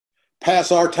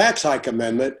Pass our tax hike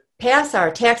amendment. Pass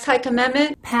our tax hike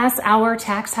amendment. Pass our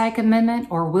tax hike amendment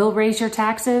or we'll raise your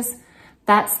taxes.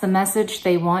 That's the message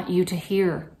they want you to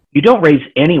hear. You don't raise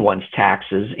anyone's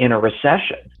taxes in a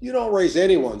recession. You don't raise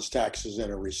anyone's taxes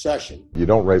in a recession. You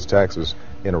don't raise taxes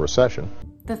in a recession.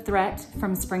 The threat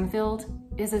from Springfield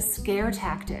is a scare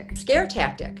tactic. Scare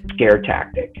tactic. Scare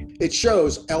tactic. It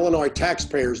shows Illinois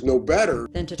taxpayers know better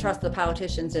Than to trust the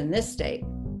politicians in this state.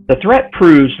 The threat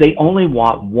proves they only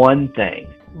want one thing.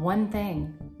 One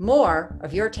thing. More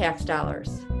of your tax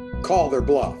dollars. Call their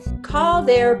bluff. Call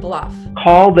their bluff.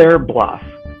 Call their bluff.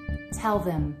 Tell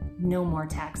them no more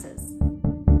taxes.